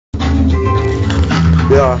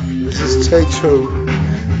Yeah, this is take two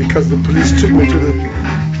because the police took me to the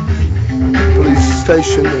police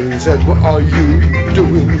station and said, "What are you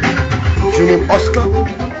doing? Is your name Oscar?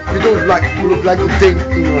 You don't look like a date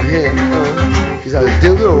in your hair. Is that a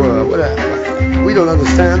dildo or whatever? We don't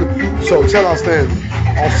understand. So tell us then,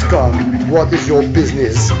 Oscar, what is your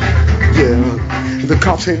business?" Yeah, the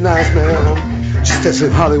cops ain't nice, man. Just that's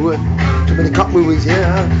in Hollywood. Too many cop movies,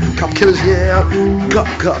 yeah. Cop killers, yeah. Cop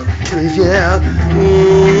killers, yeah.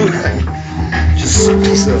 Just a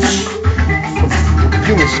piece of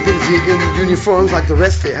human stupidity in uniforms like the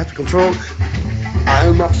rest they have to control.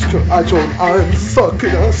 I'm Oscar. I told him I'm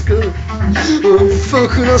fucking Oscar. I'm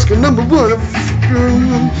fucking Oscar number one.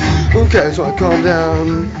 Okay, so I calm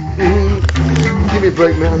down. Give me a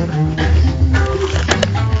break, man.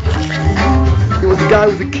 He was the guy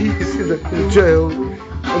with the keys in the jail,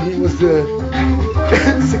 and he was the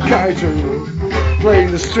psychiatrist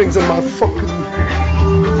playing the strings on my fucking.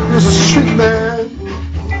 He was a street man.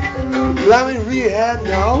 Well, I'm in rehab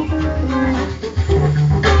now.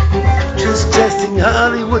 Just testing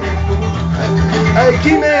Hollywood. Hey,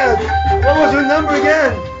 key man, what was her number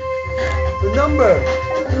again? The number.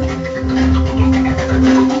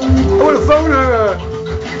 I want to phone her.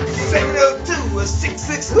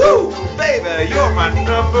 702-66, woo, baby, you're my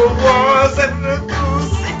number one.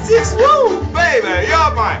 702-66, woo, baby,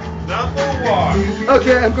 you're my number one.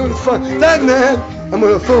 Okay, I'm going to phone that man. I'm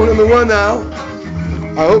going to phone number one now.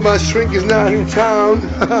 I hope my shrink is not in town.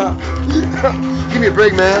 Give me a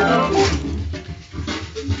break, man.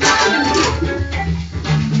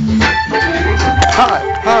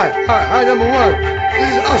 Hi, number one. This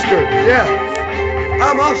is Oscar. Yeah,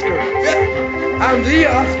 I'm Oscar. Yeah. I'm the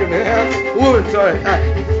Oscar, man. Woman, sorry.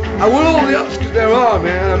 I want all the Oscars there are,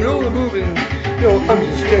 man. I mean, all the movies. You know, I'm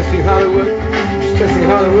just testing Hollywood.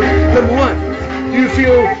 Number one, do you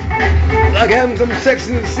feel like having some sex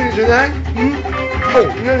in the city tonight? Oh,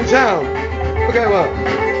 you're in town. Okay, well,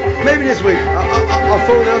 maybe this week. I'll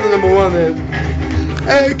phone out the number one then.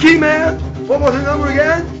 Hey, key man, what was the number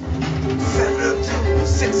again?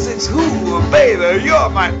 702-66, woo, baby, you're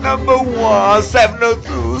my number one.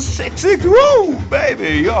 702-66, woo,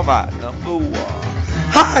 baby, you're my number one.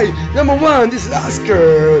 Hi, number one, this is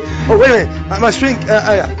Oscar. Oh, wait a minute, my shrink,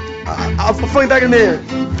 I'll phone you back in a minute.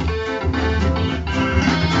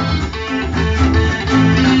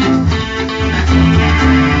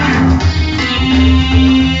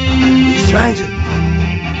 He's trying to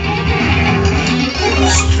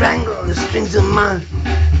strangle the strings of mine.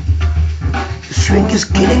 The shrink is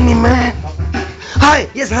killing me, man. Hi,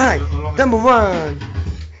 yes, hi, number one.